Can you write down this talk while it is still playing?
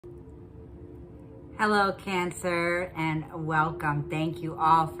Hello, Cancer, and welcome. Thank you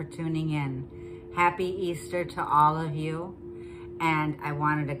all for tuning in. Happy Easter to all of you. And I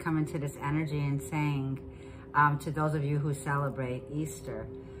wanted to come into this energy and saying to those of you who celebrate Easter,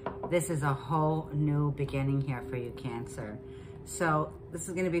 this is a whole new beginning here for you, Cancer. So this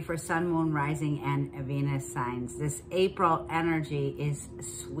is going to be for Sun, Moon, Rising, and Venus signs. This April energy is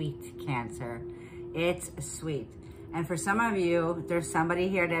sweet, Cancer. It's sweet. And for some of you, there's somebody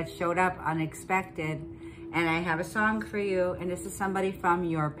here that showed up unexpected. And I have a song for you. And this is somebody from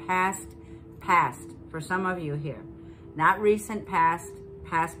your past. For some of you here. Not recent past.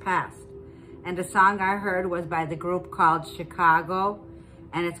 And the song I heard was by the group called Chicago.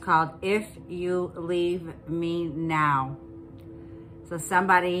 And it's called If You Leave Me Now. So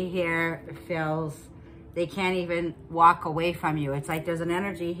somebody here feels they can't even walk away from you. It's like there's an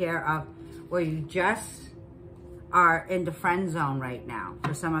energy here of where you just are in the friend zone right now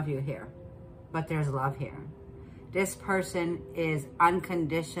for some of you here, but there's love here. This person is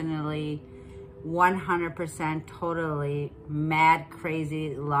unconditionally 100% totally mad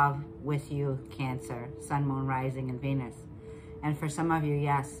crazy love with you, Cancer, Sun, Moon, Rising, and Venus. And for some of you,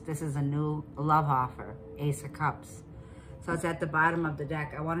 yes, this is a new love offer, Ace of Cups. So it's at the bottom of the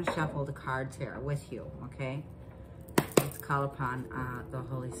deck. I want to shuffle the cards here with you, okay? Let's call upon the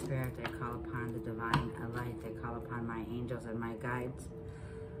Holy Spirit. I call upon the divine light. I call upon my angels and my guides.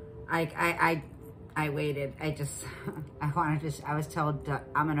 I waited. I was told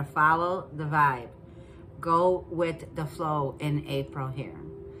I'm going to follow the vibe. Go with the flow in April here.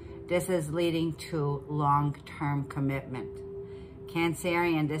 This is leading to long-term commitment.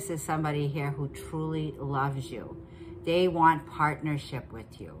 Cancerian, this is somebody here who truly loves you. They want partnership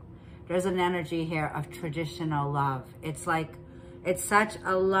with you. There's an energy here of traditional love. It's like, it's such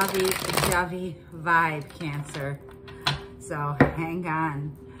a lovey-dovey vibe, Cancer. So hang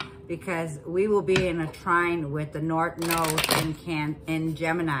on, because we will be in a trine with the North Node in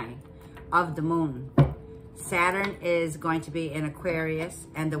Gemini of the moon. Saturn is going to be in Aquarius,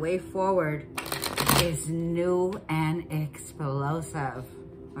 and the way forward is new and explosive,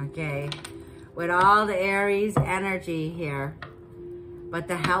 okay? With all the Aries energy here, but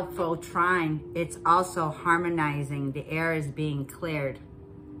the helpful trine, it's also harmonizing. The air is being cleared.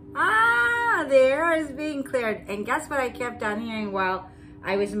 The air is being cleared. And guess what I kept on hearing while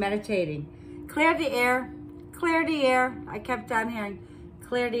I was meditating? Clear the air, clear the air. I kept on hearing,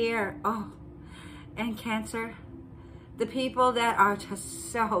 clear the air. Oh, and Cancer, the people that are just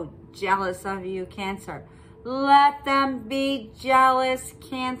so jealous of you, Cancer, let them be jealous,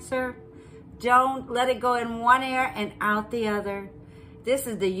 Cancer. Don't let it go in one ear and out the other. This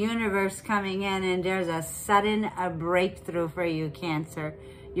is the universe coming in, and there's a sudden breakthrough for you, Cancer.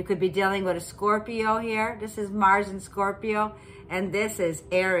 You could be dealing with a Scorpio here. This is Mars in Scorpio, and this is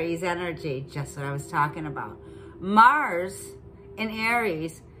Aries energy, just what I was talking about. Mars in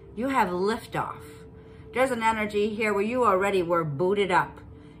Aries, you have liftoff. There's an energy here where you already were booted up.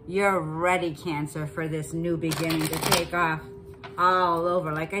 You're ready, Cancer, for this new beginning to take off all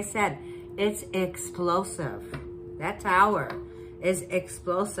over. Like I said, it's explosive. That tower is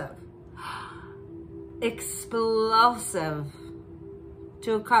explosive. Explosive.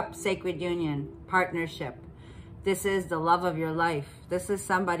 2 of Cups, sacred union, partnership. This is the love of your life. This is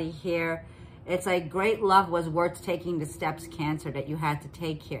somebody here. It's like great love was worth taking the steps, Cancer, that you had to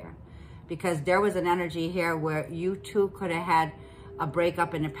take here. Because there was an energy here where you two could have had a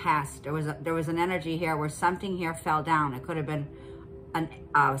breakup in the past. There was an energy here where something here fell down. It could have been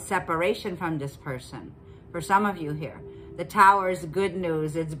a separation from this person. For some of you here, the tower is good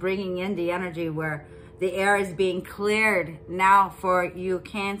news. It's bringing in the energy where the air is being cleared now for you,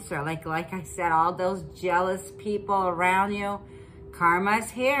 Cancer. Like I said, all those jealous people around you,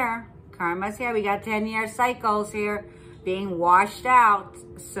 karma's here. Karma's here. We got 10-year cycles here being washed out.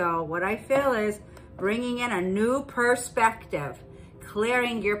 So what I feel is bringing in a new perspective,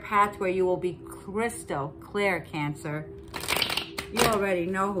 clearing your path where you will be crystal clear, Cancer. You already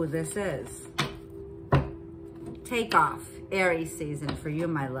know who this is. Take off, Aries season for you,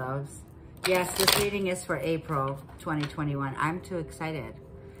 my loves. Yes, this reading is for April 2021. I'm too excited.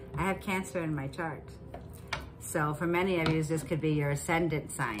 I have Cancer in my chart. So for many of you, this could be your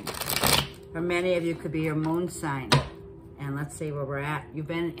ascendant sign. For many of you, it could be your moon sign. And let's see where we're at. You've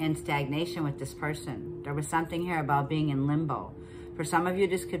been in stagnation with this person. There was something here about being in limbo. For some of you,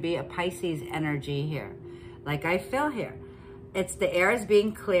 this could be a Pisces energy here. Like I feel here. It's the air is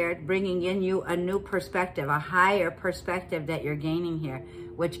being cleared, bringing in you a new perspective, a higher perspective that you're gaining here,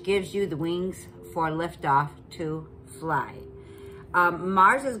 which gives you the wings for liftoff to fly.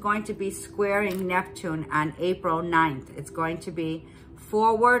 Mars is going to be squaring Neptune on April 9th. It's going to be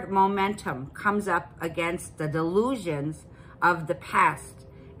Forward momentum comes up against the delusions of the past.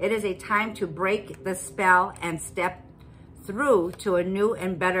 It is a time to break the spell and step through to a new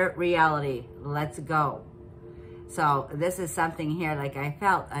and better reality. Let's go. So this is something here, like I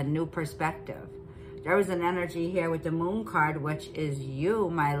felt, a new perspective. There was an energy here with the moon card, which is you,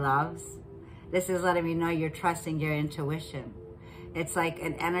 my loves. This is letting me know you're trusting your intuition. It's like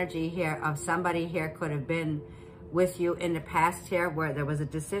an energy here of somebody here could have been with you in the past here, where there was a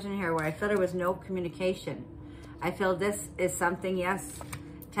decision here where I feel there was no communication. I feel this is something, yes,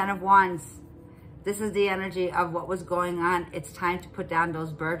 10 of Wands. This is the energy of what was going on. It's time to put down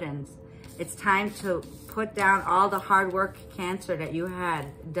those burdens. It's time to put down all the hard work, Cancer, that you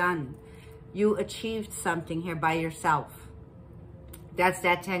had done. You achieved something here by yourself. That's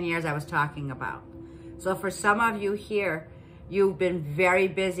that 10 years I was talking about. So for some of you here, you've been very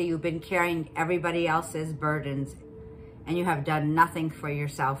busy. You've been carrying everybody else's burdens, and you have done nothing for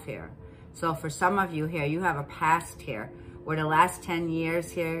yourself here. So for some of you here, you have a past here where the last 10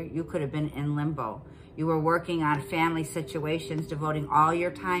 years here, you could have been in limbo. You were working on family situations, devoting all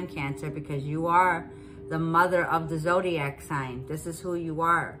your time, Cancer, because you are the mother of the zodiac sign. This is who you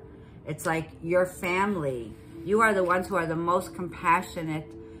are. It's like your family. You are the ones who are the most compassionate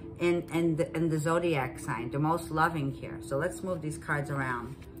in the zodiac sign, the most loving here. So let's move these cards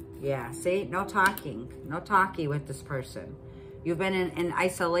around. Yeah, see, no talking, no talky with this person. You've been in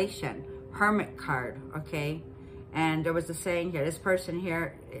isolation, Hermit card, okay? And there was a saying here, this person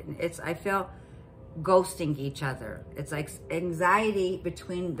here, I feel ghosting each other. It's like anxiety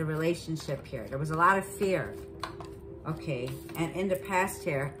between the relationship here. There was a lot of fear, okay? And in the past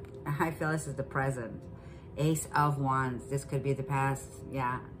here, I feel this is the present. Ace of Wands, this could be the past,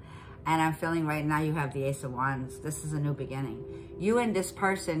 yeah. And I'm feeling right now you have the Ace of Wands. This is a new beginning. You and this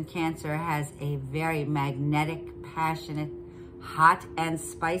person, Cancer, has a very magnetic, passionate, hot and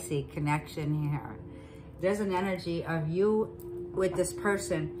spicy connection here. There's an energy of you with this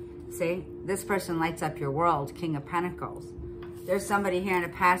person. See, this person lights up your world, King of Pentacles. There's somebody here in the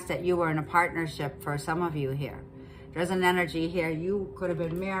past that you were in a partnership for some of you here. There's an energy here. You could have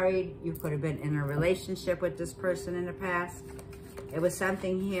been married. You could have been in a relationship with this person in the past. It was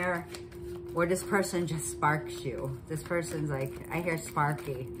something here where this person just sparks you. This person's like, I hear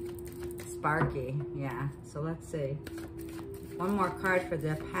sparky. Sparky, yeah. So let's see. One more card for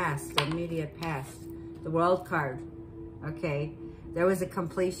the past, the immediate past. The World card, okay? There was a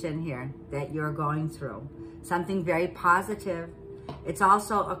completion here that you're going through. Something very positive. It's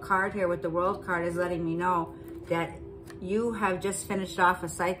also a card here with the World card is letting me know that you have just finished off a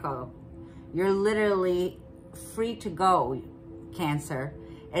cycle. You're literally free to go, Cancer.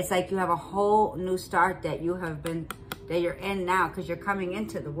 It's like you have a whole new start that you're in now, because you're coming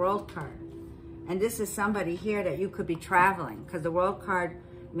into the World card. And this is somebody here that you could be traveling, because the World card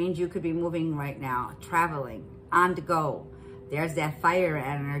means you could be moving right now, traveling, on the go. There's that fire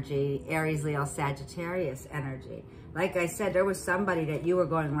energy, Aries, Leo, Sagittarius energy. Like I said, there was somebody that you were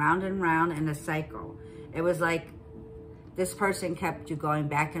going round and round in a cycle. It was like this person kept you going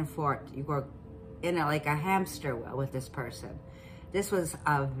back and forth. You were in like a hamster wheel with this person. This was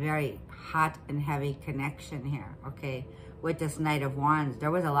a very hot and heavy connection here, okay? With this Knight of Wands.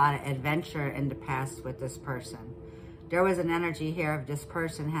 There was a lot of adventure in the past with this person. There was an energy here of this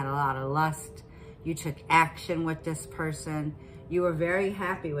person had a lot of lust. You took action with this person. You were very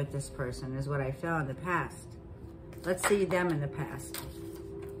happy with this person is what I feel in the past. Let's see them in the past.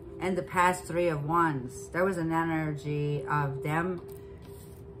 And the past Three of Wands. There was an energy of them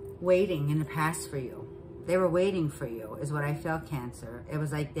waiting in the past for you. They were waiting for you is what I felt, Cancer. It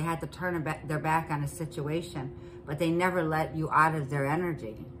was like they had to turn their back on a situation, but they never let you out of their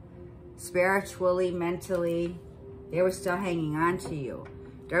energy. Spiritually, mentally, they were still hanging on to you.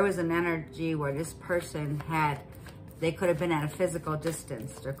 There was an energy where this person they could have been at a physical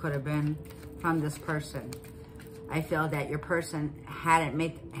distance. There could have been from this person. I feel that your person hadn't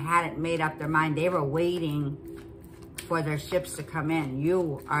made up their mind. They were waiting for their ships to come in.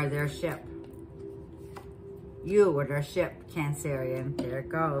 You are their ship. You are their ship, Cancerian. There it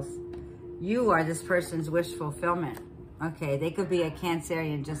goes. You are this person's wish fulfillment. Okay, they could be a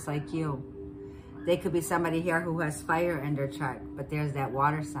Cancerian just like you. They could be somebody here who has fire in their chart, but there's that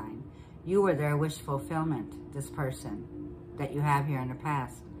water sign. You were their wish fulfillment, this person that you have here in the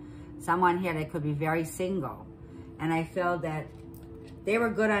past. Someone here that could be very single. And I feel that they were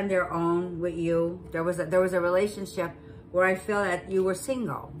good on their own with you. There was a relationship where I feel that you were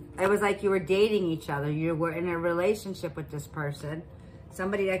single. It was like you were dating each other. You were in a relationship with this person.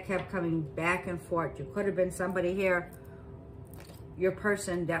 Somebody that kept coming back and forth. You could have been somebody here, your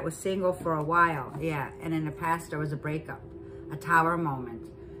person that was single for a while. Yeah, and in the past there was a breakup. a tower moment.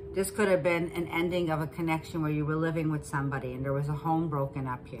 This could have been an ending of a connection where you were living with somebody and there was a home broken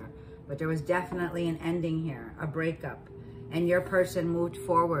up here. But there was definitely an ending here, a breakup. And your person moved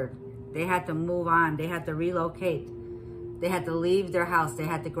forward. They had to move on. They had to relocate. They had to leave their house. They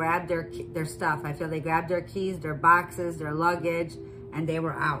had to grab their stuff. I feel they grabbed their keys, their boxes, their luggage, and they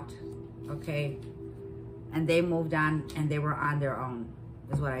were out, okay? And they moved on and they were on their own,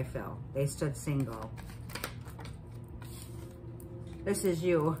 is what I feel. They stood single. This is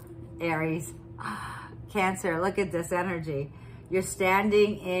you, Aries. Cancer, look at this energy. You're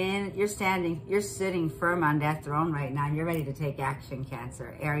you're sitting firm on that throne right now. And you're ready to take action,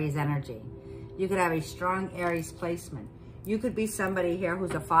 Cancer. Aries energy. You could have a strong Aries placement. You could be somebody here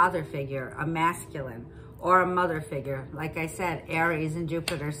who's a father figure, a masculine, or a mother figure. Like I said, Aries and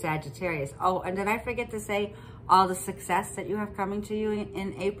Jupiter, Sagittarius. Oh, and did I forget to say all the success that you have coming to you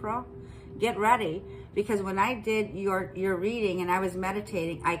in April? Get ready, because when I did your reading and I was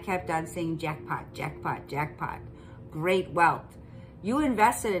meditating, I kept on saying jackpot, jackpot, jackpot. Great wealth. You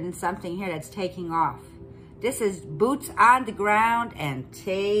invested in something here that's taking off. This is boots on the ground and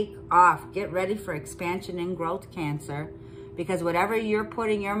take off. Get ready for expansion and growth, Cancer, because whatever you're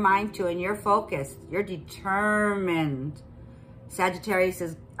putting your mind to and you're focused, you're determined. Sagittarius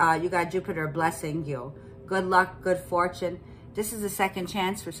is, you got Jupiter blessing you. Good luck, good fortune. This is a second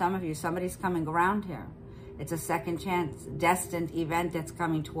chance for some of you. Somebody's coming around here. It's a second chance, destined event that's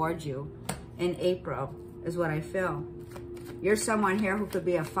coming towards you in April is what I feel. You're someone here who could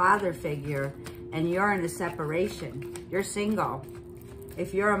be a father figure and you're in a separation. You're single.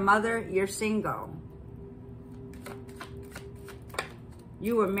 If you're a mother, you're single.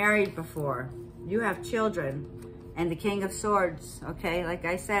 You were married before. You have children. And the King of Swords, okay, like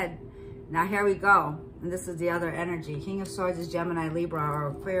I said. Now here we go. And this is the other energy. King of Swords is Gemini, Libra, or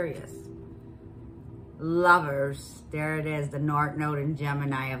Aquarius. Lovers. There it is, the North Node in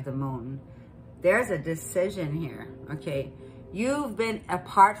Gemini of the moon. There's a decision here, okay? You've been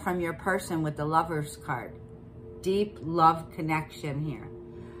apart from your person with the Lovers card. Deep love connection here.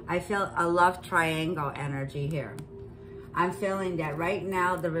 I feel a love triangle energy here. I'm feeling that right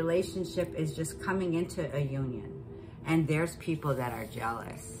now the relationship is just coming into a union. And there's people that are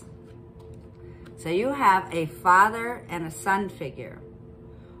jealous. So you have a father and a son figure.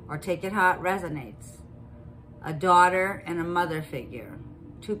 Or take it how it resonates. A daughter and a mother figure.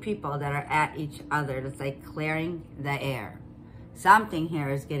 Two people that are at each other. It's like clearing the air. Something here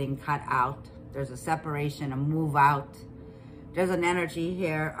is getting cut out. There's a separation, a move out. There's an energy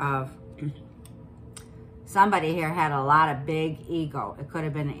here of somebody here had a lot of big ego. It could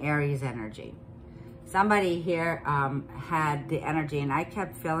have been Aries energy. Somebody here had the energy, and I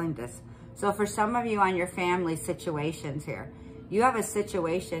kept feeling this. So for some of you on your family situations here, you have a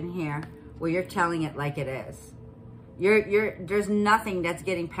situation here where you're telling it like it is. There's nothing that's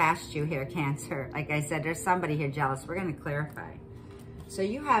getting past you here, Cancer. Like I said, there's somebody here jealous. We're going to clarify. So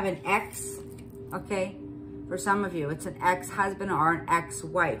you have an ex, okay? For some of you, it's an ex-husband or an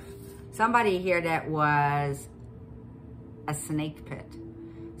ex-wife. Somebody here that was a snake pit.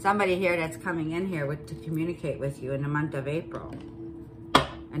 Somebody here that's coming in here to communicate with you in the month of April.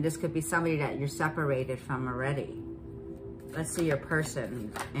 And this could be somebody that you're separated from already. Let's see your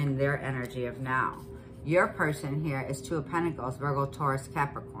person in their energy of now. Your person here is Two of Pentacles, Virgo, Taurus,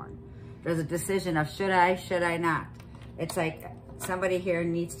 Capricorn. There's a decision of should I not? It's like somebody here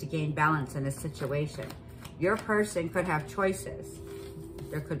needs to gain balance in a situation. Your person could have choices.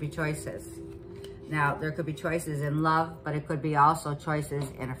 There could be choices. Now, there could be choices in love, but it could be also choices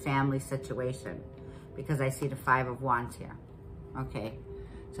in a family situation because I see the Five of Wands here, okay?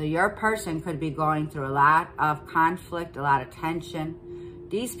 So your person could be going through a lot of conflict, a lot of tension.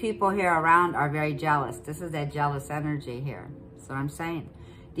 These people here around are very jealous. This is that jealous energy here. That's what I'm saying.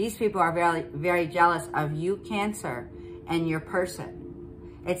 These people are very, very jealous of you, Cancer, and your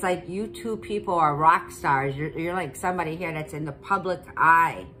person. It's like you two people are rock stars. You're like somebody here that's in the public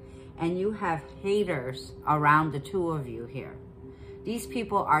eye. And you have haters around the two of you here. These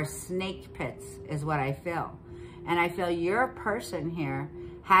people are snake pits is what I feel. And I feel your person here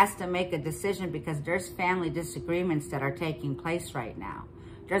has to make a decision because there's family disagreements that are taking place right now.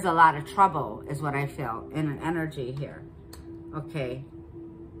 There's a lot of trouble is what I feel in an energy here. Okay.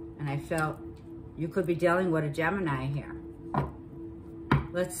 And I felt you could be dealing with a Gemini here.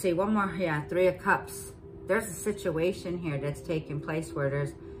 Let's see, one more. Yeah, Three of Cups. There's a situation here that's taking place where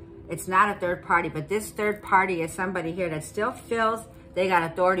it's not a third party, but this third party is somebody here that still feels they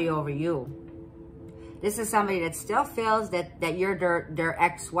got authority over you. This is somebody that still feels that you're their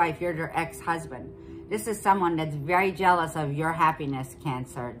ex-wife, you're their ex-husband. This is someone that's very jealous of your happiness,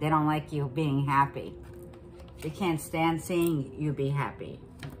 Cancer. They don't like you being happy. They can't stand seeing you be happy.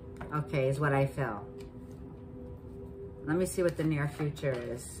 Okay, is what I feel. Let me see what the near future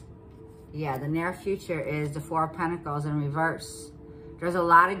is. Yeah, the near future is the Four of Pentacles in reverse. There's a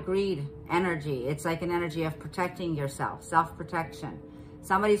lot of greed energy. It's like an energy of protecting yourself, self-protection.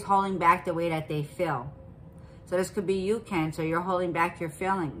 Somebody's holding back the way that they feel. So this could be you, Cancer. You're holding back your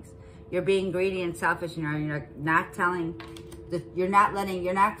feelings. You're being greedy and selfish, and you're not telling, you're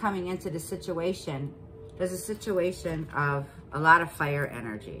not coming into the situation. There's a situation of a lot of fire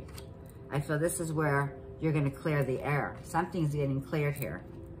energy. I feel this is where you're going to clear the air. Something's getting cleared here.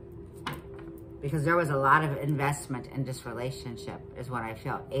 Because there was a lot of investment in this relationship, is what I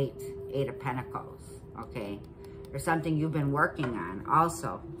feel. Eight of Pentacles, okay? There's something you've been working on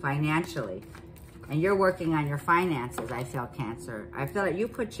also, financially. And you're working on your finances, I feel, Cancer. I feel that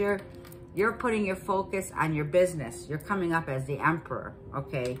you're putting your focus on your business. You're coming up as the Emperor,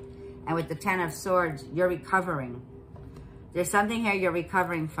 okay? And with the Ten of Swords, you're recovering. There's something here you're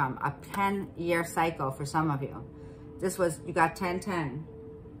recovering from, a 10-year cycle for some of you. You got 10-10.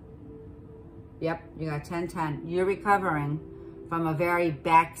 Yep, you got 10-10. You're recovering from a very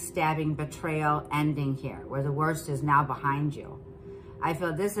backstabbing betrayal ending here, where the worst is now behind you. I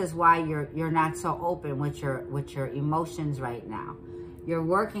feel this is why you're not so open with your emotions right now. You're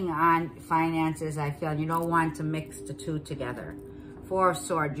working on finances, I feel. You don't want to mix the two together. Four of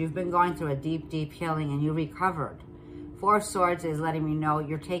Swords, you've been going through a deep, deep healing and you recovered. Four of Swords is letting me know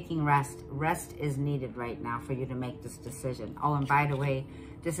you're taking rest. Rest is needed right now for you to make this decision. Oh, and by the way,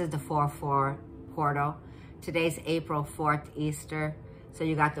 this is the 4-4 portal. Today's April 4th, Easter. So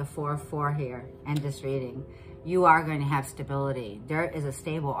you got the 4-4 here in this reading. You are going to have stability. There is a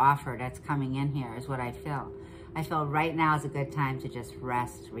stable offer that's coming in here, is what I feel. I feel right now is a good time to just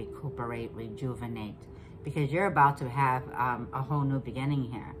rest, recuperate, rejuvenate, because you're about to have a whole new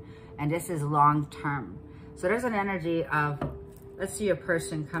beginning here. And this is long term. So there's an energy of, let's see a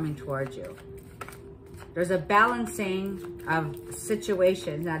person coming towards you. There's a balancing of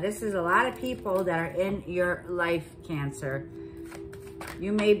situations. Now, this is a lot of people that are in your life, Cancer.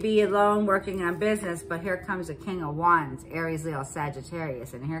 You may be alone working on business, but here comes the King of Wands, Aries, Leo,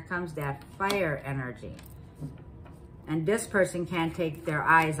 Sagittarius, and here comes that fire energy. And this person can't take their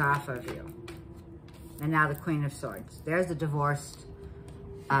eyes off of you. And now the Queen of Swords. There's the divorced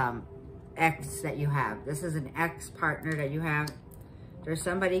ex that you have. This is an ex-partner that you have. There's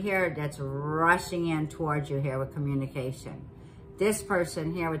somebody here that's rushing in towards you here with communication. This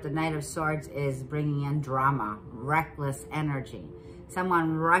person here with the Knight of Swords is bringing in drama, reckless energy.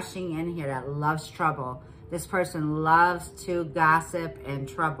 Someone rushing in here that loves trouble. This person loves to gossip and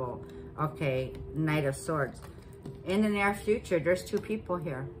trouble. Okay, Knight of Swords. In the near future, there's two people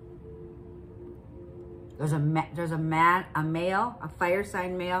here. There's a male, a fire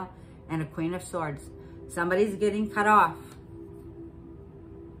sign male, and a Queen of Swords. Somebody's getting cut off.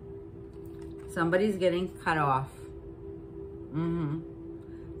 Somebody's getting cut off.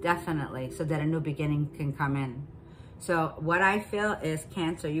 Definitely, so that a new beginning can come in. So what I feel is,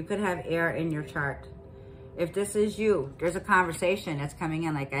 Cancer, you could have air in your chart. If this is you, there's a conversation that's coming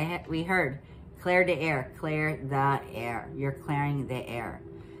in, like we heard. Clear the air, clear the air. You're clearing the air.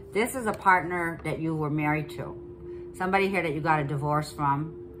 This is a partner that you were married to. Somebody here that you got a divorce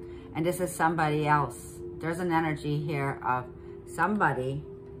from. And this is somebody else. There's an energy here of somebody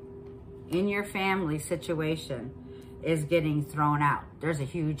in your family situation is getting thrown out. There's a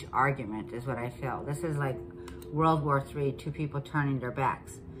huge argument, is what I feel. This is like World War III, two people turning their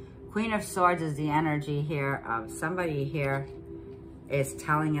backs. Queen of Swords is the energy here of somebody here is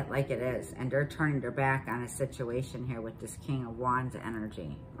telling it like it is, and they're turning their back on a situation here with this King of Wands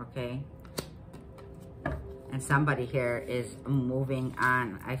energy, okay? And somebody here is moving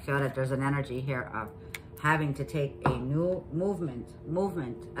on. I feel that there's an energy here of having to take a new movement,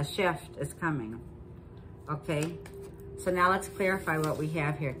 a shift is coming, okay? So now let's clarify what we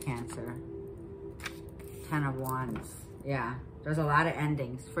have here, Cancer. 10 of Wands, yeah. There's a lot of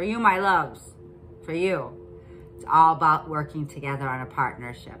endings. For you, my loves, for you. It's all about working together on a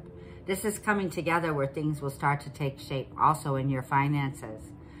partnership. This is coming together where things will start to take shape also in your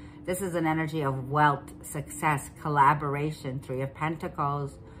finances. This is an energy of wealth, success, collaboration, 3 of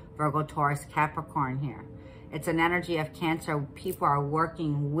Pentacles, Virgo, Taurus, Capricorn here. It's an energy of Cancer. People are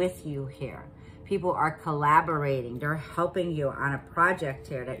working with you here. People are collaborating. They're helping you on a project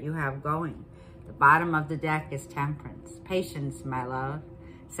here that you have going. The bottom of the deck is Temperance. Patience, my love.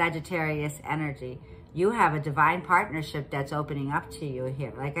 Sagittarius energy. You have a divine partnership that's opening up to you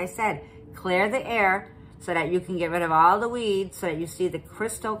here. Like I said, clear the air so that you can get rid of all the weeds, so that you see the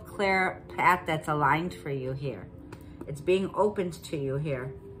crystal clear path that's aligned for you here. It's being opened to you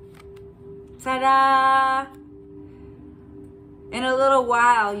here. Ta-da! In a little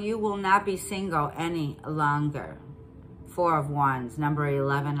while, you will not be single any longer. 4 of Wands, number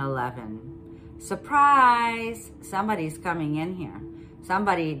 1111. Surprise! Somebody's coming in here.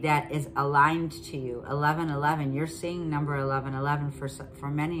 Somebody that is aligned to you. 1111. You're seeing number 1111 for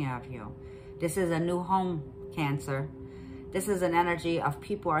many of you. This is a new home, Cancer. This is an energy of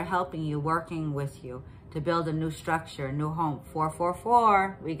people are helping you, working with you to build a new structure, a new home.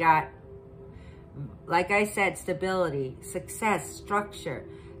 444. We got, like I said, stability, success, structure,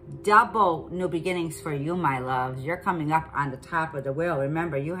 double new beginnings for you, my loves. You're coming up on the top of the wheel.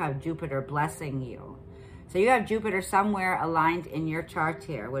 Remember, you have Jupiter blessing you. So you have Jupiter somewhere aligned in your chart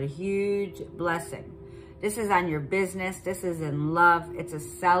here with a huge blessing. This is on your business. This is in love. It's a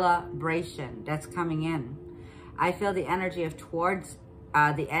celebration that's coming in. I feel the energy of towards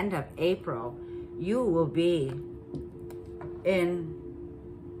the end of April, you will be in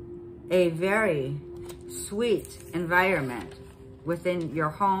a very sweet environment within your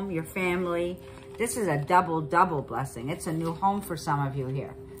home, your family. This is a double blessing. It's a new home for some of you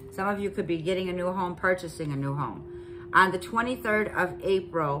here. Some of you could be getting a new home, purchasing a new home. On the 23rd of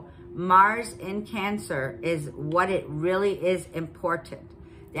April, Mars in Cancer is what it really is important.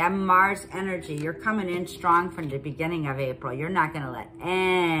 That Mars energy, you're coming in strong from the beginning of April. You're not going to let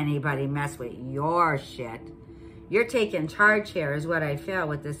anybody mess with your shit. You're taking charge here is what I feel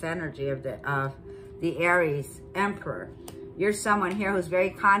with this energy of the Aries Emperor. You're someone here who's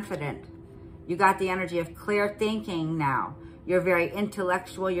very confident. You got the energy of clear thinking now. You're very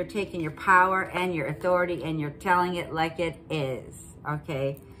intellectual. You're taking your power and your authority and you're telling it like it is,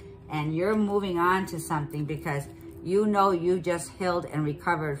 okay? And you're moving on to something because you know you just healed and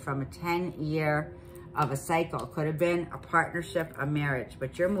recovered from a 10-year of a cycle. Could have been a partnership, a marriage,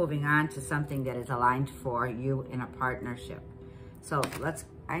 but you're moving on to something that is aligned for you in a partnership. So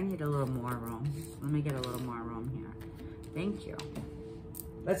I need a little more room. Let me get a little more room here. Thank you.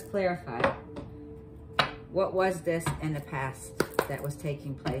 Let's clarify. What was this in the past that was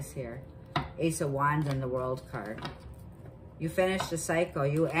taking place here? Ace of Wands and the World card. You finished the cycle.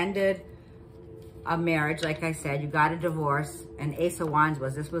 You ended a marriage, like I said. You got a divorce. And Ace of Wands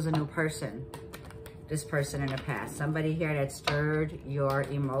this was a new person. This person in the past. Somebody here that stirred your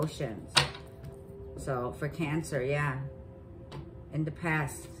emotions. So for Cancer, yeah. In the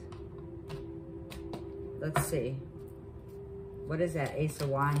past. Let's see. What is that? Ace of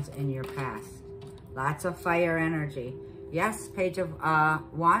Wands in your past. Lots of fire energy. Yes, Page of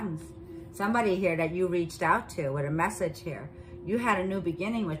Wands. Somebody here that you reached out to with a message here. You had a new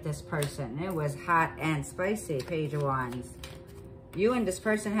beginning with this person. It was hot and spicy, Page of Wands. You and this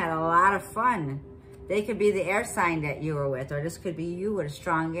person had a lot of fun. They could be the air sign that you were with, or this could be you with a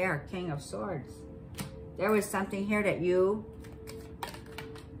strong air, King of Swords. There was something here that you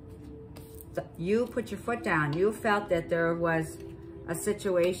put your foot down. You felt that there was a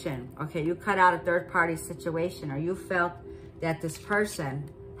situation. Okay, you cut out a third-party situation, or you felt that this person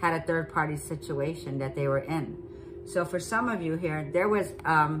had a third-party situation that they were in. So for some of you here, there was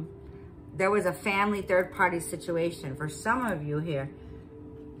a family third-party situation. For some of you here,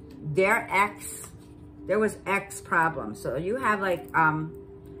 there was ex problems. So you have like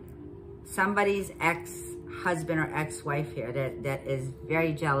somebody's ex-husband or ex-wife here that is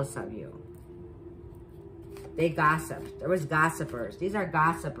very jealous of you. They gossiped. There was gossipers. These are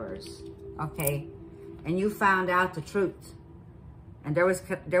gossipers, okay? And you found out the truth. And there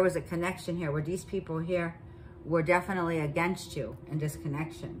was a connection here where these people here were definitely against you in this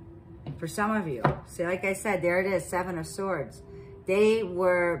connection. For some of you, see, like I said, there it is, 7 of Swords. They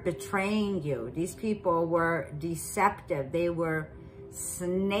were betraying you. These people were deceptive. They were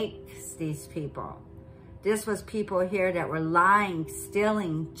snakes, these people. This was people here that were lying,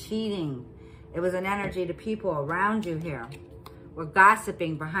 stealing, cheating. It was an energy to people around you here. We're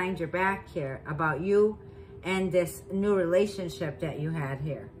gossiping behind your back here about you and this new relationship that you had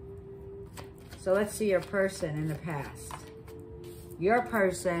here. So let's see your person in the past. Your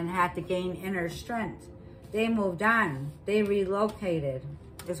person had to gain inner strength. They moved on. They relocated,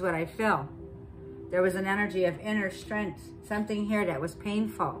 is what I feel. There was an energy of inner strength. Something here that was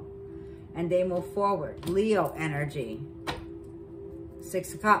painful. And they moved forward. Leo energy.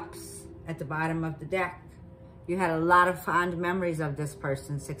 6 of Cups. At the bottom of the deck. You had a lot of fond memories of this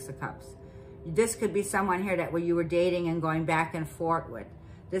person, 6 of Cups. This could be someone here that you were dating and going back and forth with.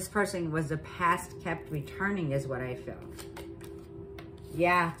 This person was the past kept returning is what I feel.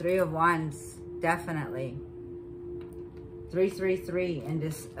 Yeah, 3 of Wands, definitely. 333 in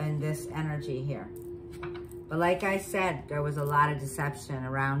this energy here. But like I said, there was a lot of deception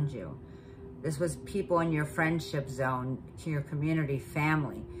around you. This was people in your friendship zone, to your community,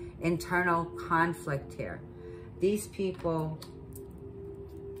 family. Internal conflict here. These people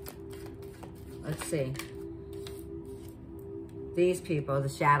Let's see. These people, the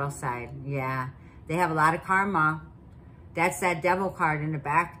shadow side, yeah. They have a lot of karma. That's that devil card in the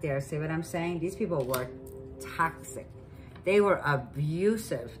back there. See what I'm saying? These people were toxic. They were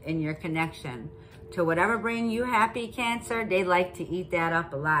abusive in your connection to whatever bring you happy, Cancer. They like to eat that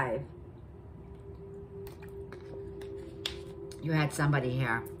up alive. You had somebody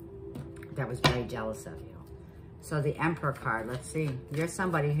here that was very jealous of you. So the Emperor card, let's see. You're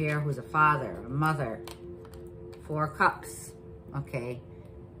somebody here who's a father, a mother. 4 cups, okay.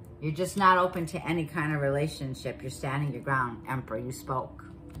 You're just not open to any kind of relationship. You're standing your ground, Emperor, you spoke.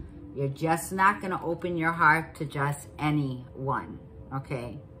 You're just not gonna open your heart to just anyone,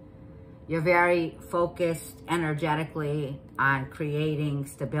 okay? You're very focused energetically on creating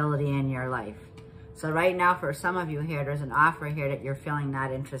stability in your life. So right now, for some of you here, there's an offer here that you're feeling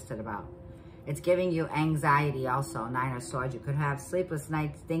not interested about. It's giving you anxiety also, 9 of Swords. You could have sleepless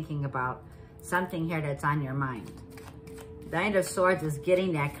nights thinking about something here that's on your mind. The Knight of Swords is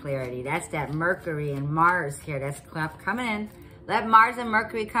getting that clarity. That's that Mercury and Mars here that's coming in. Let Mars and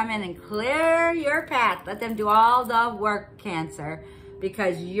Mercury come in and clear your path. Let them do all the work, Cancer,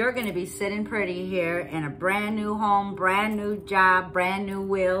 because you're going to be sitting pretty here in a brand new home, brand new job, brand new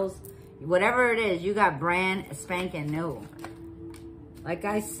wheels. Whatever it is, you got brand spanking new. Like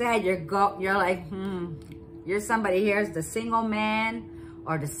I said, you're like, you're somebody here is the single man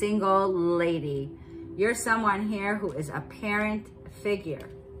or the single lady. You're someone here who is a parent figure,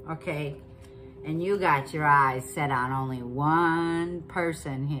 okay? And you got your eyes set on only one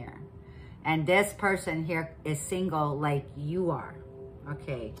person here. And this person here is single like you are,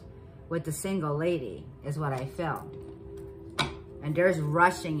 okay? With the single lady is what I feel. And there's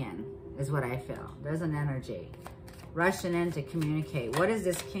rushing in is what I feel. There's an energy. Rushing in to communicate. What is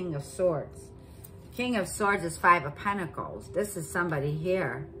this King of Swords? King of Swords is 5 of Pentacles. This is somebody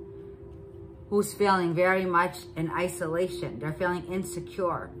here who's feeling very much in isolation. They're feeling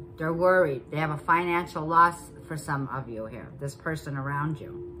insecure. They're worried. They have a financial loss for some of you here. This person around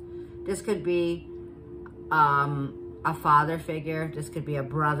you. This could be a father figure. This could be a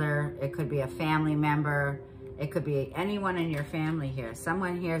brother. It could be a family member. It could be anyone in your family here.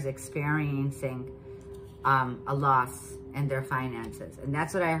 Someone here is experiencing a loss in their finances. And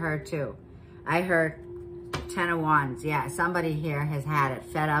that's what I heard too. I heard 10 of Wands. Yeah, somebody here has had it,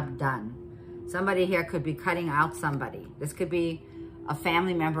 fed up, done. Somebody here could be cutting out somebody. This could be a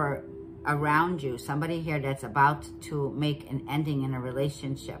family member around you. Somebody here that's about to make an ending in a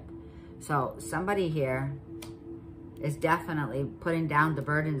relationship. So somebody here is definitely putting down the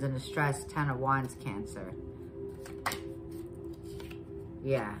burdens and the stress. 10 of Wands, Cancer.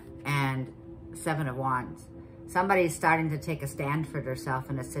 Yeah, and 7 of Wands. Somebody's starting to take a stand for themselves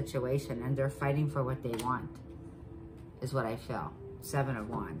in a situation and they're fighting for what they want, is what I feel. 7 of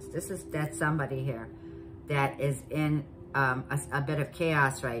Wands. That's somebody here that is in a bit of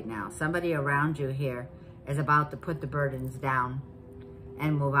chaos right now. Somebody around you here is about to put the burdens down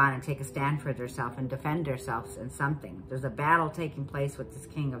and move on and take a stand for themselves and defend themselves in something. There's a battle taking place with this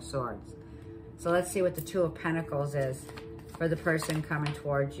King of Swords. So let's see what the 2 of Pentacles is for the person coming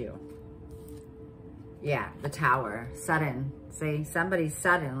towards you. Yeah, the Tower. Sudden. See, somebody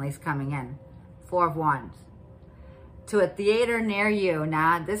suddenly is coming in. 4 of Wands. To a theater near you.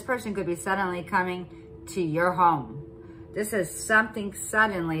 Now, this person could be suddenly coming to your home. This is something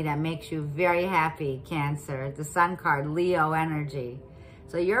suddenly that makes you very happy, Cancer. The Sun card, Leo energy.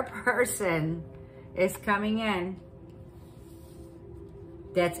 So your person is coming in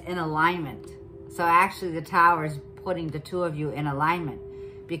that's in alignment. So actually the Tower is putting the 2 of you in alignment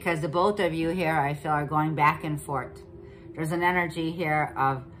because the both of you here, I feel, are going back and forth. There's an energy here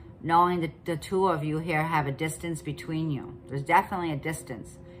of knowing that the 2 of you here have a distance between you. There's definitely a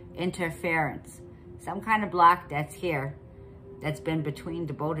distance, interference, some kind of block that's here, that's been between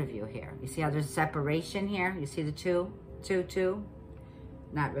the both of you here. You see how there's separation here? You see the 2?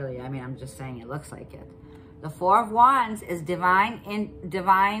 Not really. I mean, I'm just saying it looks like it. The 4 of Wands is divine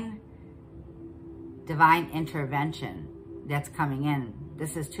intervention that's coming in.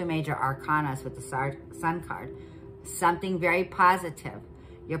 This is 2 major arcanas with the Sun card. Something very positive.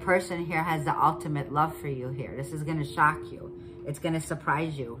 Your person here has the ultimate love for you here. This is going to shock you. It's going to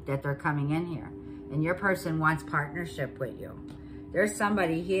surprise you that they're coming in here. And your person wants partnership with you. There's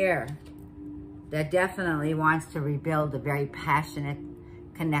somebody here that definitely wants to rebuild a very passionate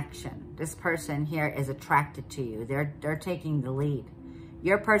connection. This person here is attracted to you. They're taking the lead.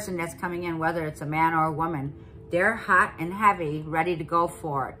 Your person that's coming in, whether it's a man or a woman, they're hot and heavy, ready to go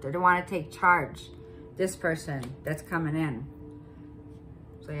for it. They don't want to take charge. This person that's coming in.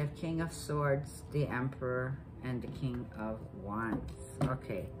 So you have King of Swords, the Emperor, and the King of Wands.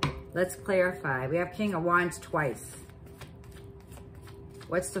 Okay, Let's clarify. We have King of Wands twice.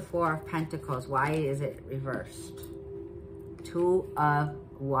 What's the Four of Pentacles? Why is it reversed? Two of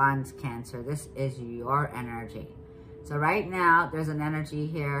Wands, Cancer. This is your energy. So right now, there's an energy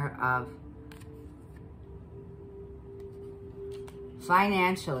here of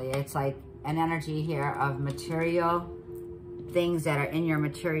financially. It's like an energy here of material things that are in your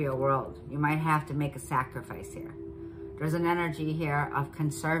material world. You might have to make a sacrifice here. There's an energy here of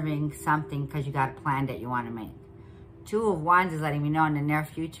conserving something because you got a plan that you want to make. Two of Wands is letting me know in the near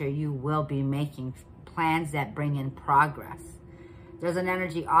future you will be making plans that bring in progress. There's an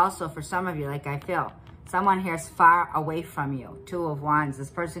energy also for some of you, like I feel, someone here is far away from you. Two of Wands. This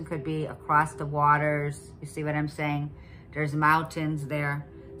person could be across the waters. You see what I'm saying? There's mountains there.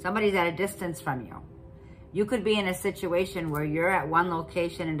 Somebody's at a distance from you. You could be in a situation where you're at one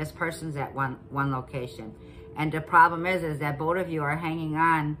location and this person's at one location. And the problem is that both of you are hanging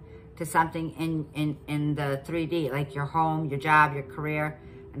on to something in the 3D, like your home, your job, your career.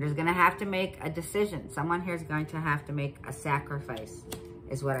 And there's going to have to make a decision. Someone here is going to have to make a sacrifice,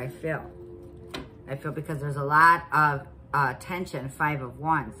 is what I feel. I feel because there's a lot of tension, Five of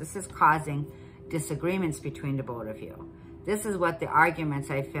Wands. This is causing disagreements between the both of you. This is what the arguments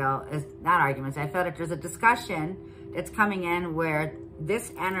I feel is, not arguments, I feel that there's a discussion that's coming in where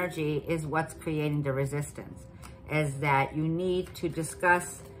this energy is what's creating the resistance, is that you need to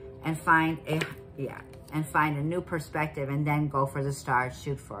discuss and find a new perspective and then go for the stars,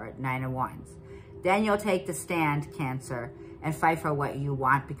 shoot for it, Nine of Wands. Then you'll take the stand, Cancer, and fight for what you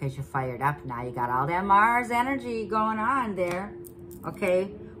want because you're fired up now. You got all that Mars energy going on there, okay?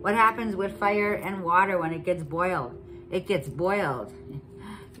 What happens with fire and water when it gets boiled? It gets boiled.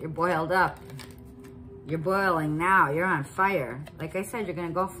 You're boiled up. You're boiling now. You're on fire. Like I said, you're going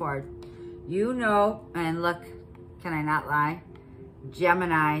to go for it. You know, and look, can I not lie?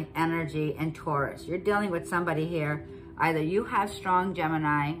 Gemini energy and Taurus. You're dealing with somebody here. Either you have strong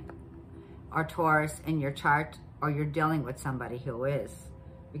Gemini or Taurus in your chart, or you're dealing with somebody who is,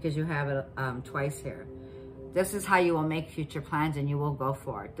 because you have it twice here. This is how you will make future plans and you will go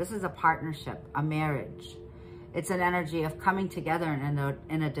for it. This is a partnership, a marriage. It's an energy of coming together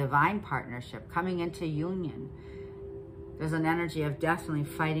in a divine partnership, coming into union. There's an energy of definitely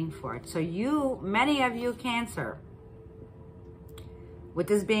fighting for it. So you, many of you, Cancer, with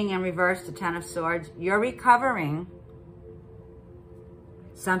this being in reverse, the Ten of Swords, you're recovering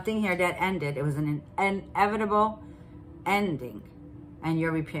something here that ended. It was an inevitable ending, and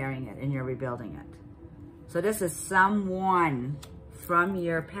you're repairing it and you're rebuilding it. So this is someone from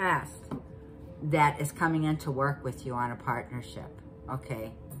your past that is coming in to work with you on a partnership,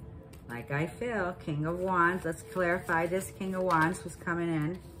 okay? Like I feel, King of Wands. Let's clarify this. King of Wands who's coming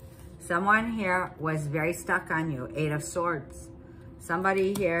in. Someone here was very stuck on you. Eight of Swords.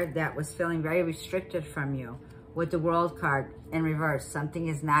 Somebody here that was feeling very restricted from you with the World card in reverse. Something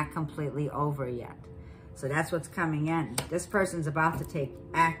is not completely over yet. So that's what's coming in. This person's about to take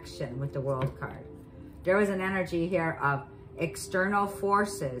action with the World card. There was an energy here of external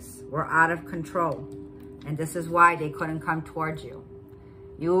forces were out of control. And this is why they couldn't come towards you.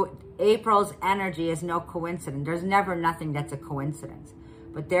 April's energy is no coincidence. There's never nothing that's a coincidence.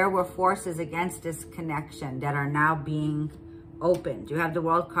 But there were forces against this connection that are now being opened. You have the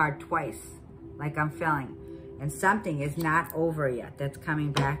World card twice, like I'm feeling. And something is not over yet that's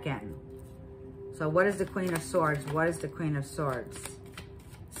coming back in. So what is the Queen of Swords? What is the Queen of Swords?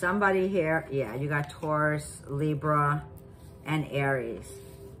 Somebody here, yeah, you got Taurus, Libra, and Aries.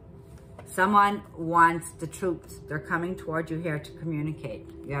 Someone wants the truth. They're coming toward you here to communicate.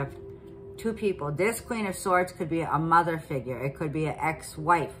 You have two people. This Queen of Swords could be a mother figure. It could be an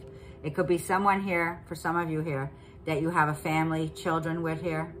ex-wife. It could be someone here, for some of you here, that you have a family, children with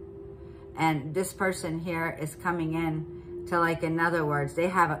here. And this person here is coming in to, like, in other words, they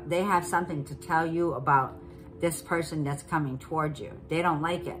have something to tell you about this person that's coming towards you. They don't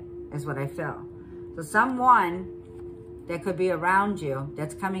like it, is what I feel. So someone that could be around you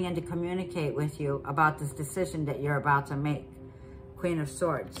that's coming in to communicate with you about this decision that you're about to make. Queen of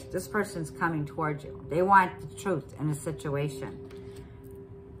Swords. This person's coming towards you. They want the truth in a situation.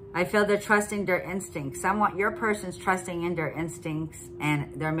 I feel they're trusting their instincts. Your person's trusting in their instincts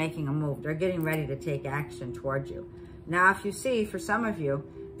and they're making a move. They're getting ready to take action towards you. Now, if you see, for some of you,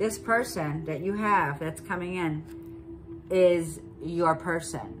 this person that you have that's coming in is your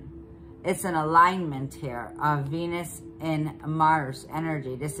person. It's an alignment here of Venus and Mars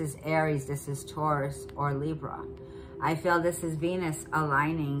energy. This is Aries, this is Taurus or Libra. I feel this is Venus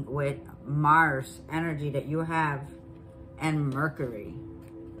aligning with Mars energy that you have and Mercury.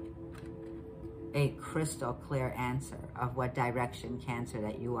 a crystal clear answer of what direction, Cancer,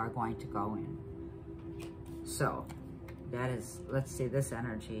 that you are going to go in. So that is, let's see this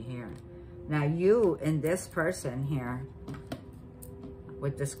energy here. Now you and this person here,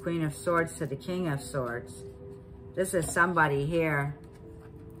 with this Queen of Swords to the King of Swords, this is somebody here.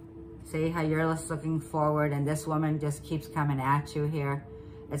 See how you're just looking forward and this woman just keeps coming at you here.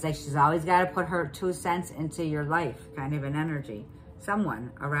 It's like she's always got to put her 2 cents into your life, kind of an energy.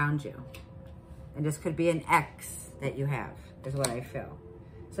 Someone around you. And this could be an ex that you have, is what I feel.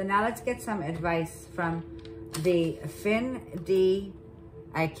 So now let's get some advice from the Fin D,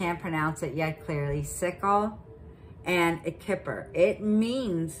 I can't pronounce it yet clearly, Sickle and a Kipper. It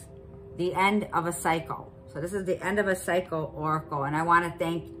means the end of a cycle. So this is the end of a cycle oracle. And I want to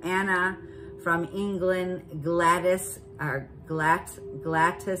thank Anna from England,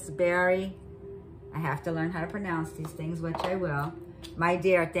 Glattisberry. I have to learn how to pronounce these things, which I will. My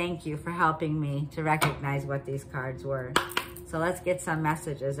dear, thank you for helping me to recognize what these cards were. So let's get some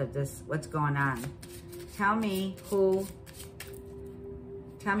messages of this, what's going on. Tell me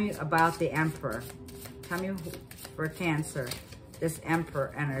about the Emperor. Tell me who, for Cancer, this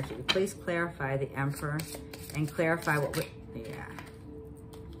Emperor energy. Please clarify the Emperor and clarify what yeah.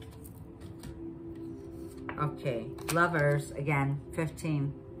 Okay, Lovers, again,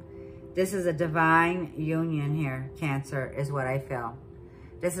 15. This is a divine union here, Cancer, is what I feel.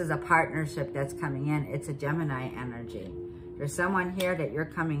 This is a partnership that's coming in. It's a Gemini energy. There's someone here that you're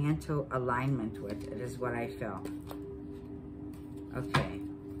coming into alignment with. It is what I feel. Okay.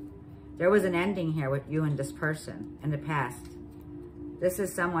 There was an ending here with you and this person in the past. This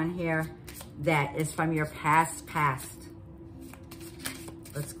is someone here that is from your past.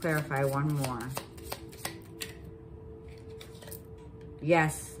 Let's clarify one more.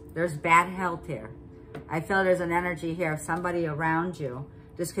 Yes, there's bad health here. I feel there's an energy here of somebody around you.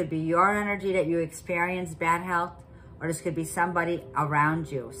 This could be your energy that you experience bad health, or this could be somebody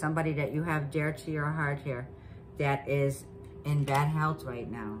around you, somebody that you have dear to your heart here that is in bad health right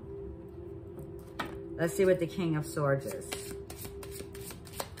now. Let's see what the King of Swords is.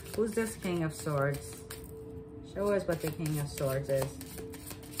 Who's this King of Swords? Show us what the King of Swords is.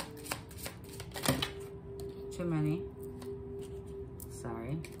 Too many.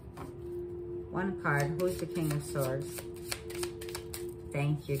 Sorry. One card. Who's the King of Swords?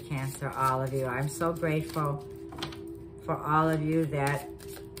 Thank you, Cancer, all of you. I'm so grateful for all of you that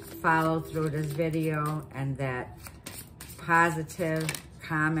followed through this video and that positive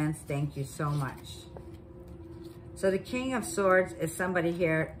comments. Thank you so much. So the King of Swords is somebody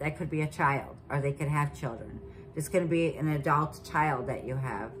here that could be a child, or they could have children. This could be an adult child that you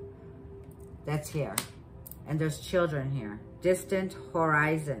have that's here. And there's children here. Distant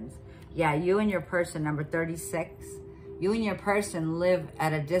horizons. Yeah, you and your person, number 36, you and your person live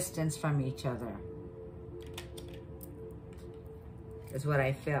at a distance from each other, is what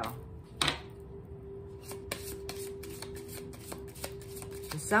I feel.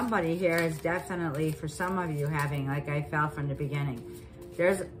 Somebody here is definitely, for some of you, having, like I felt from the beginning,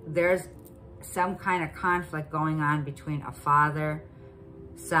 there's some kind of conflict going on between a father,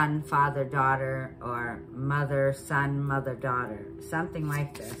 son, father, daughter, or mother, son, mother, daughter, something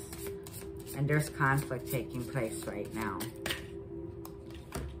like this. And there's conflict taking place right now.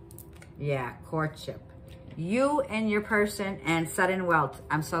 Yeah, courtship. You and your person and sudden wealth.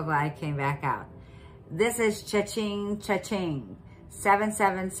 I'm so glad I came back out. This is cha-ching, cha-ching.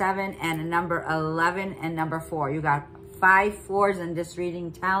 777 and a number 11 and number 4. You got 5 4s in this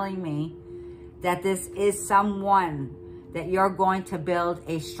reading, telling me that this is someone that you're going to build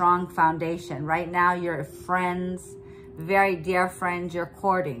a strong foundation. Right now, you're friends, very dear friends, you're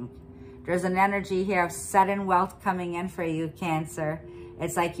courting. There's an energy here of sudden wealth coming in for you, Cancer.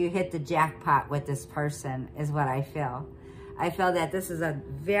 It's like you hit the jackpot with this person, is what I feel. I feel that this is a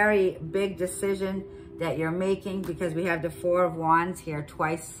very big decision that you're making, because we have the 4 of Wands here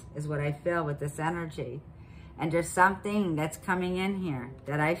twice, is what I feel with this energy. And there's something that's coming in here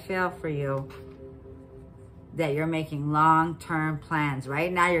that I feel for you, that you're making long-term plans.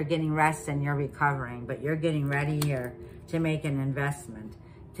 Right now you're getting rest and you're recovering, but you're getting ready here to make an investment.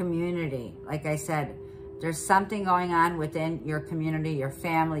 Community, like I said, there's something going on within your community, your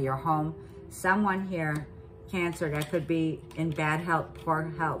family, your home. Someone here, Cancer, that could be in bad health,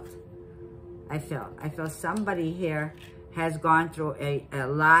 poor health. I feel somebody here has gone through a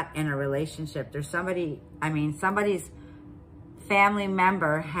lot in a relationship. There's somebody, somebody's family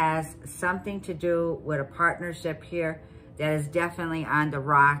member has something to do with a partnership here that is definitely on the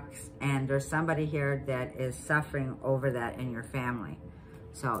rocks, and there's somebody here that is suffering over that in your family.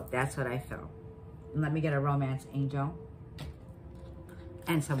 So that's what I feel. Let me get a romance angel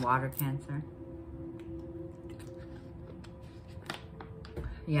and some water, Cancer.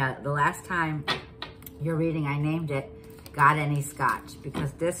 Yeah, the last time you're reading, I named it Got Any Scotch,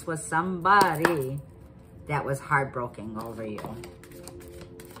 because this was somebody that was heartbroken over you.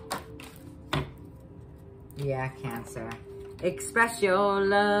 Yeah, Cancer. Express your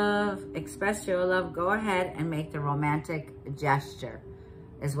love. Express your love. Go ahead and make the romantic gesture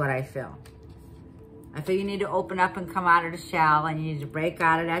is what I feel. I feel you need to open up and come out of the shell, and you need to break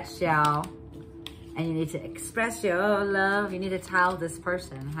out of that shell, and you need to express your love. You need to tell this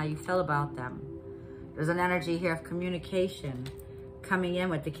person how you feel about them. There's an energy here of communication coming in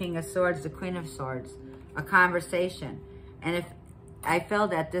with the King of Swords, the Queen of Swords, a conversation. And if I feel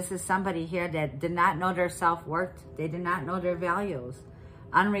that this is somebody here that did not know their self-worth, they did not know their values.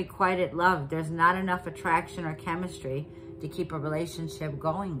 Unrequited love, there's not enough attraction or chemistry to keep a relationship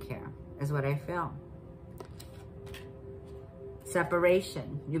going here, is what I feel.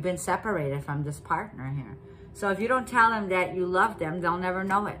 Separation. You've been separated from this partner here. So if you don't tell them that you love them, they'll never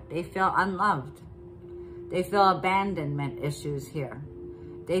know it. They feel unloved. They feel abandonment issues here.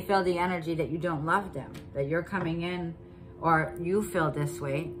 They feel the energy that you don't love them, that you're coming in, or you feel this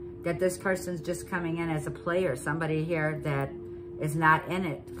way, that this person's just coming in as a player, somebody here that is not in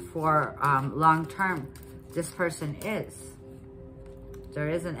it for long term. This person is. There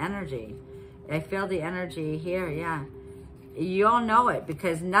is an energy. I feel the energy here, yeah. You'll know it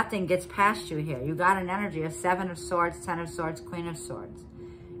because nothing gets past you here. You got an energy of 7 of Swords, 10 of Swords, Queen of Swords.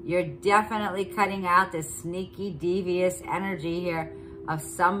 You're definitely cutting out this sneaky, devious energy here of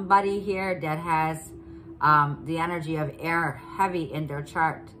somebody here that has the energy of air heavy in their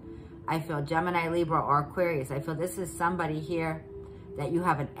chart. I feel Gemini, Libra, or Aquarius. I feel this is somebody here that you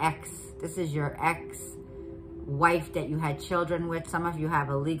have an ex. This is your ex-wife that you had children with. Some of you have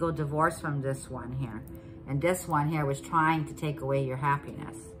a legal divorce from this one here. And this one here was trying to take away your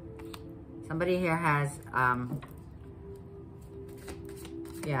happiness. Somebody here has,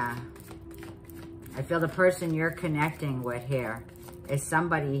 yeah. I feel the person you're connecting with here is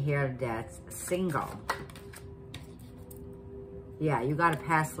somebody here that's single. Yeah, you got a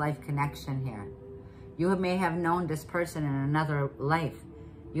past life connection here. You may have known this person in another life.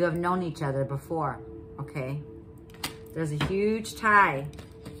 You have known each other before, okay? There's a huge tie.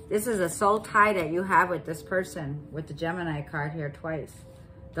 This is a soul tie that you have with this person, with the Gemini card here twice.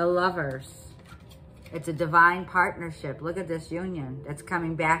 The Lovers. It's a divine partnership. Look at this union that's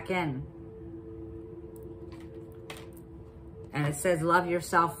coming back in. And it says, love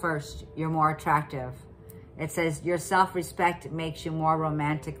yourself first. You're more attractive. It says, your self-respect makes you more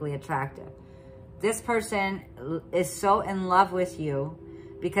romantically attractive. This person is so in love with you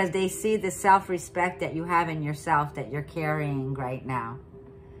because they see the self-respect that you have in yourself that you're carrying right now.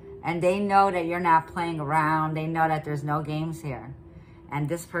 And they know that you're not playing around. They know that there's no games here. And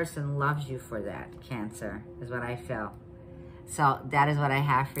this person loves you for that, Cancer, is what I feel. So that is what I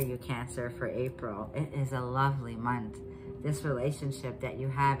have for you, Cancer, for April. It is a lovely month. This relationship that you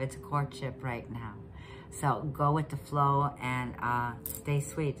have, it's a courtship right now. So go with the flow and stay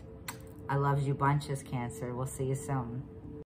sweet. I love you bunches, Cancer. We'll see you soon.